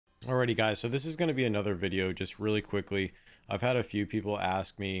Alrighty guys, so this is going to be another video just really quickly. I've had a few people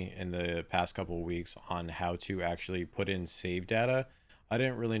ask me in the past couple of weeks on how to actually put in save data. I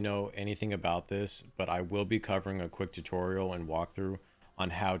didn't really know anything about this, but I will be covering a quick tutorial and walkthrough on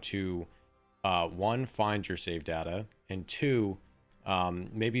how to one, find your save data, and two,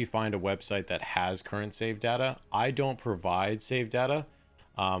 maybe find a website that has current save data. I don't provide save data.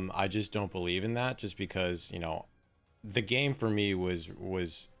 I just don't believe in that, just because, you know, the game for me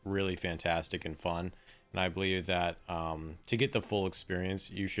was really fantastic and fun, and I believe that to get the full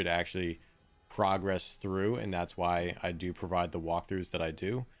experience you should actually progress through, and that's why I do provide the walkthroughs that I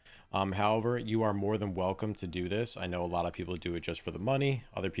do. However, you are more than welcome to do this. I know a lot of people do it just for the money,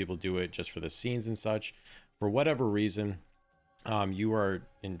 other people do it just for the scenes and such. For whatever reason, you are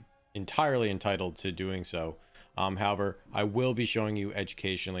entirely entitled to doing so. However, I will be showing you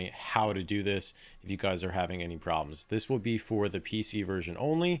educationally how to do this if you guys are having any problems. This will be for the PC version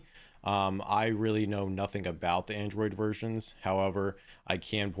only. I really know nothing about the Android versions. However, I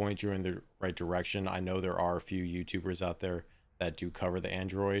can point you in the right direction. I know there are a few YouTubers out there that do cover the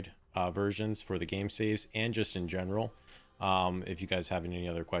Android versions for the game saves and just in general. If you guys have any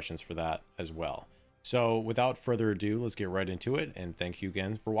other questions for that as well. So without further ado, let's get right into it, and thank you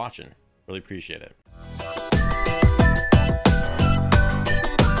again for watching. Really appreciate it.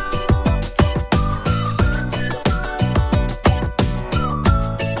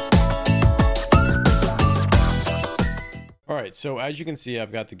 All right, so as you can see,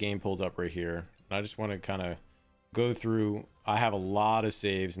 I've got the game pulled up right here, and I just want to kind of go through. I have a lot of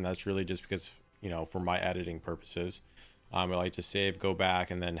saves, and that's really just because, you know, for my editing purposes. I like to save, go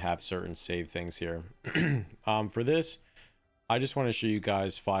back, and then have certain save things here. For this, I just want to show you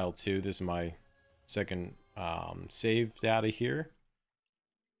guys file 2. This is my second save data here.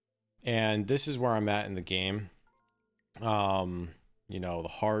 And this is where I'm at in the game. You know, the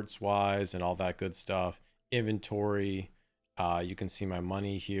hearts wise and all that good stuff. Inventory. You can see my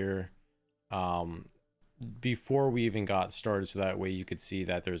money here. Before we even got started, so that way you could see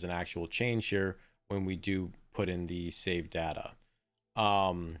that there's an actual change here when we do put in the save data.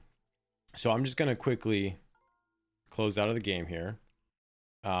 So I'm just going to quickly close out of the game here.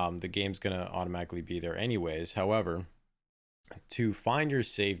 The game's going to automatically be there anyways. However, to find your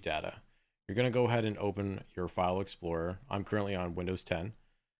save data, you're going to go ahead and open your file explorer. I'm currently on Windows 10,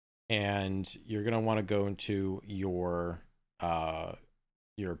 and you're going to want to go into your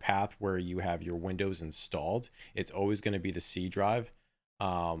path where you have your Windows installed. It's always going to be the C drive.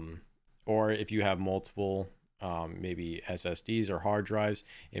 Or if you have multiple maybe SSDs or hard drives,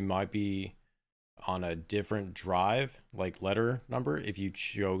 it might be on a different drive, like letter number, if you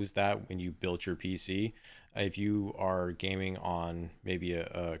chose that when you built your PC. If you are gaming on maybe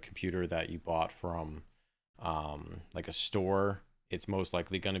a computer that you bought from like a store, it's most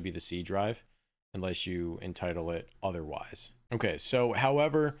likely going to be the C drive unless you entitle it otherwise. Okay, so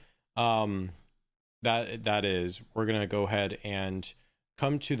however that is, we're going to go ahead and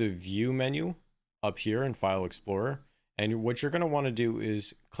come to the view menu up here in File Explorer, and what you're going to want to do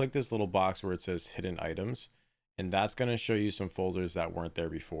is click this little box where it says hidden items, and that's going to show you some folders that weren't there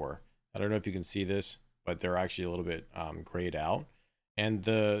before. I don't know if you can see this, but they're actually a little bit grayed out. And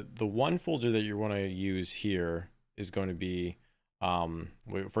the one folder that you want to use here is going to be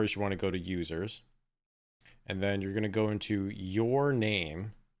first you want to go to users, and then you're going to go into your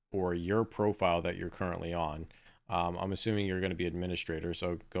name or your profile that you're currently on. I'm assuming you're going to be administrator,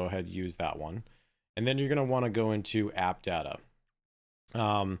 so go ahead and use that one. And then you're going to want to go into AppData.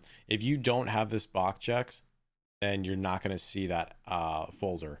 If you don't have this box checked, then you're not going to see that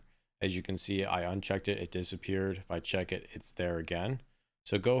folder. As you can see, I unchecked it, it disappeared. If I check it, it's there again.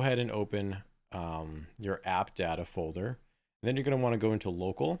 So go ahead and open your AppData folder. And then you're going to want to go into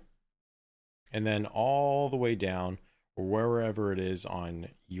local, and then all the way down, or wherever it is on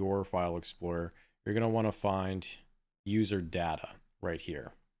your file explorer, you're going to want to find user data right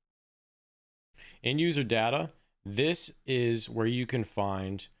here. In user data, this is where you can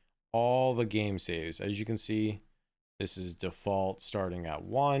find all the game saves. As you can see, this is default starting at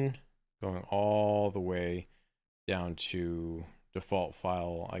 1, going all the way down to default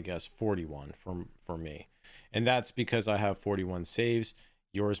file, I guess 41 for me. And that's because I have 41 saves.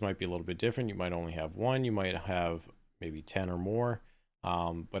 Yours might be a little bit different. You might only have 1, you might have maybe 10 or more.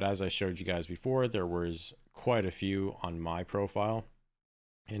 But as I showed you guys before, there was quite a few on my profile.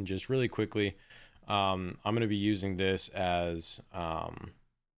 And just really quickly, I'm going to be using this as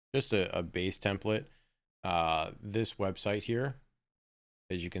just a base template. This website here,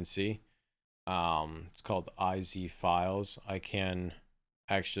 as you can see, it's called IZ Files. I can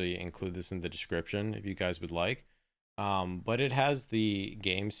actually include this in the description if you guys would like. but it has the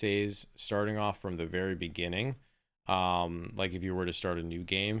game saves starting off from the very beginning. Like if you were to start a new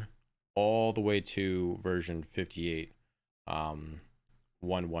game, all the way to version 58,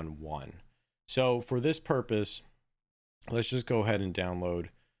 111. So for this purpose, let's just go ahead and download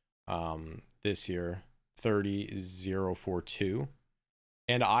this here, 30042.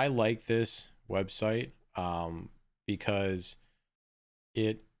 And I like this website because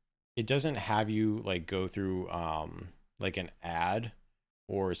it doesn't have you like go through like an ad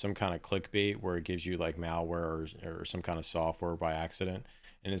or some kind of clickbait where it gives you like malware or some kind of software by accident,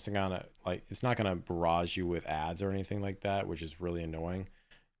 and it's not gonna barrage you with ads or anything like that, which is really annoying.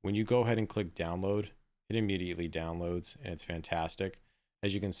 When you go ahead and click download, it immediately downloads, and it's fantastic.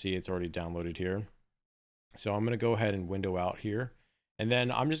 As you can see, it's already downloaded here. So I'm going to go ahead and window out here, and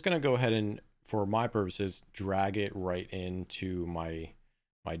then I'm just going to go ahead and, for my purposes, drag it right into my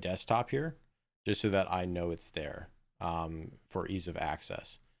desktop here, just so that I know it's there for ease of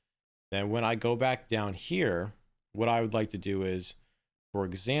access. Then when I go back down here, what I would like to do is, for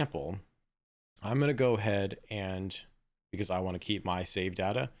example, I'm going to go ahead and, because I want to keep my save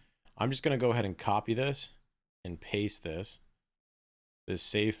data, I'm just going to go ahead and copy this and paste this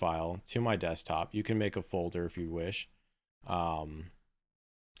save file to my desktop. You can make a folder if you wish, and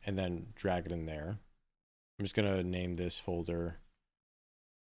then drag it in there. I'm just going to name this folder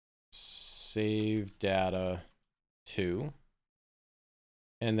save data 2,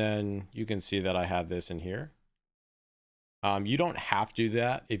 and then you can see that I have this in here. You don't have to do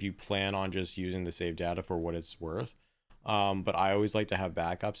that if you plan on just using the save data for what it's worth. But I always like to have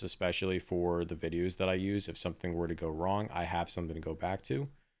backups, especially for the videos that I use. If something were to go wrong, I have something to go back to.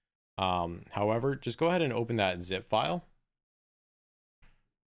 However, just go ahead and open that zip file.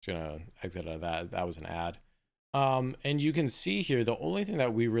 Just gonna exit out of that. That was an ad. And you can see here, the only thing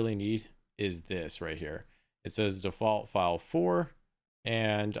that we really need is this right here. It says default file 4,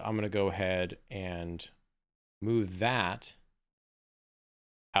 and I'm gonna go ahead and move that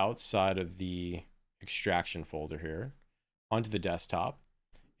outside of the extraction folder here onto the desktop.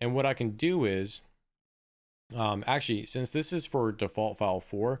 And what I can do is, actually, since this is for default file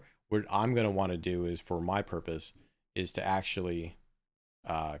 4, what I'm going to want to do is, for my purpose, is to actually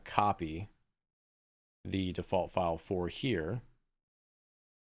copy the default file 4 here.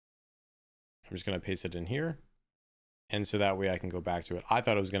 I'm just going to paste it in here, and so that way I can go back to it. I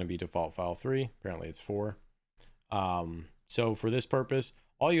thought it was going to be default file 3. Apparently it's 4. So for this purpose,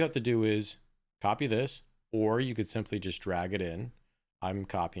 all you have to do is copy this, or you could simply just drag it in. I'm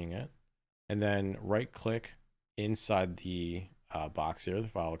copying it, and then right click inside the box here, the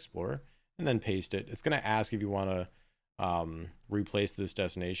file explorer, and then paste it. It's going to ask if you want to replace this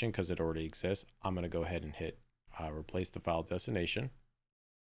destination because it already exists. I'm going to go ahead and hit replace the file destination.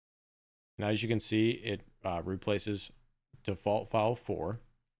 And as you can see, it replaces default file 4.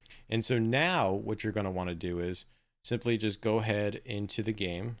 And so now what you're going to want to do is simply just go ahead into the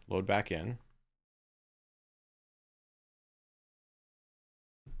game, load back in.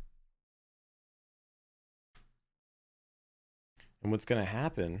 And what's going to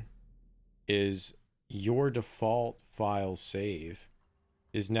happen is your default file save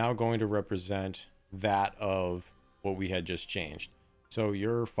is now going to represent that of what we had just changed. So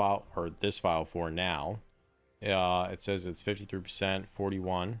your file, or this file for now, it says it's 53%,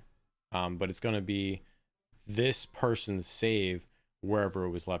 41, but it's going to be this person's save wherever it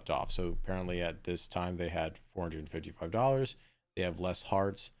was left off. So apparently at this time they had $455. They have less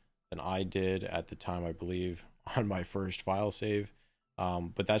hearts than I did at the time, I believe, on my first file save.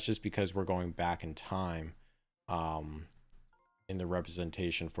 But that's just because we're going back in time in the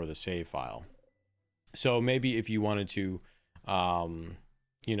representation for the save file. So maybe if you wanted to,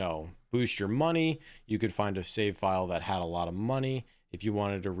 you know, boost your money, you could find a save file that had a lot of money. If you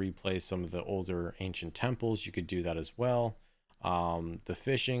wanted to replace some of the older ancient temples, you could do that as well. The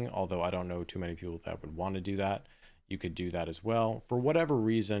fishing, although I don't know too many people that would want to do that, you could do that as well. For whatever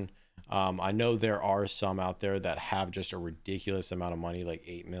reason, I know there are some out there that have just a ridiculous amount of money, like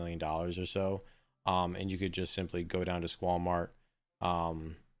 $8 million or so. And you could just simply go down to Walmart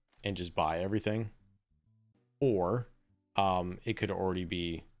and just buy everything. Or it could already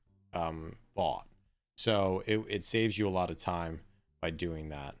be bought. So it saves you a lot of time by doing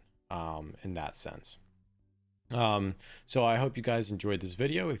that in that sense. So I hope you guys enjoyed this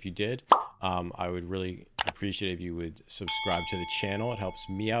video. If you did, I would really appreciate if you would subscribe to the channel. It helps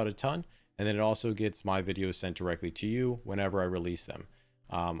me out a ton, and then it also gets my videos sent directly to you whenever I release them.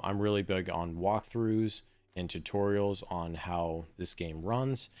 I'm really big on walkthroughs and tutorials on how this game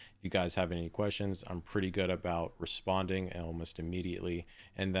runs. If you guys have any questions, I'm pretty good about responding almost immediately.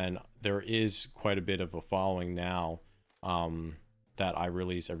 And then there is quite a bit of a following now that I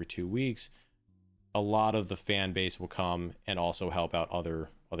release every 2 weeks, a lot of the fan base will come and also help out other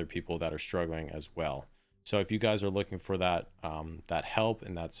people that are struggling as well. So if you guys are looking for that that help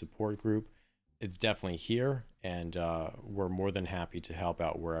and that support group, it's definitely here, and we're more than happy to help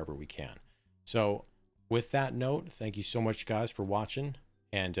out wherever we can. So with that note, thank you so much, guys, for watching.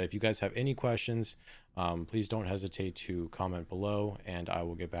 And if you guys have any questions, please don't hesitate to comment below, and I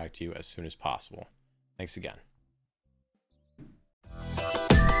will get back to you as soon as possible. Thanks again.